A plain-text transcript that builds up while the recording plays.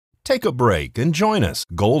Take a break and join us.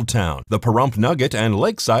 Gold Town, the Pahrump Nugget, and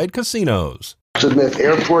Lakeside Casinos. Submit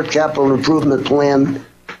Airport Capital Improvement Plan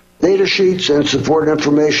data sheets and support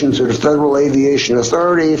information to the Federal Aviation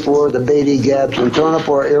Authority for the Beatty, Gaps, and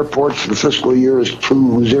Tonopah airports for fiscal years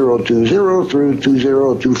 2020 through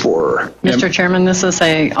 2024. Mr. Chairman, this is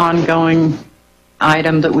an ongoing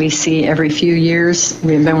item that we see every few years.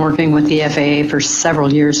 We've been working with the FAA for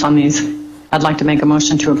several years on these. I'd like to make a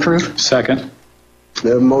motion to approve. Second. We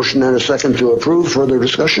have a motion and a second to approve. Further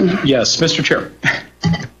discussion? Yes, Mr. Chair.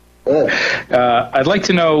 I'd like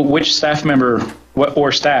to know which staff member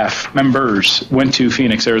or staff members went to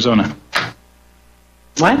Phoenix, Arizona.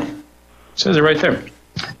 What? It says it right there.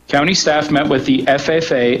 County staff met with the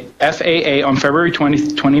FAA on February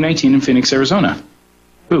 20th, 2019 in Phoenix, Arizona.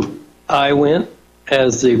 Who? I went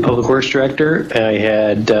as the Public Works Director. I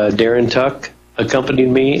had Darren Tuck accompanied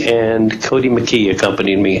me and Cody McKee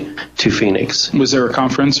accompanied me to Phoenix. Was there a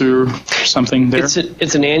conference or something there?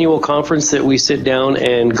 It's an annual conference that we sit down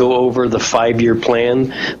and go over the 5-year plan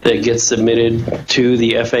that gets submitted to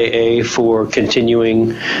the FAA for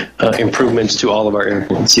continuing improvements to all of our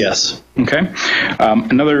airports. Yes. Okay.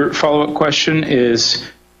 Another follow-up question is,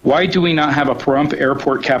 why do we not have a Pahrump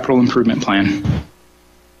Airport Capital Improvement Plan?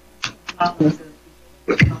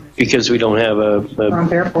 Because we don't have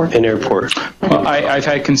an airport. Well, I've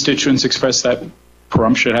had constituents express that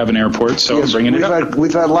Pahrump should have an airport, so Yes, I'm bringing it up.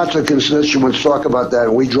 We've had lots of constituents talk about that,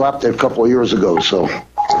 and we dropped it a couple of years ago. So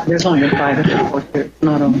There's only a private airport here. It's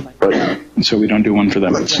not owned by. right. So we don't do one for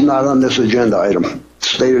them. It's not on this agenda item.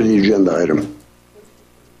 State of the agenda item.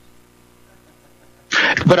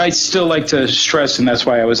 But I'd still like to stress, and that's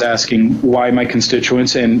why I was asking why my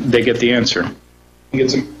constituents, and they get the answer.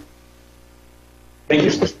 Thank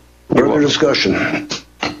you. Further discussion?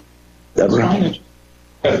 Deborah?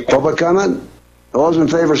 Public comment? All those in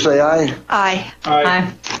favor say aye. Aye.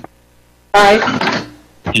 Aye. Aye.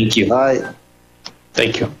 Thank you. Aye.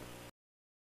 Thank you.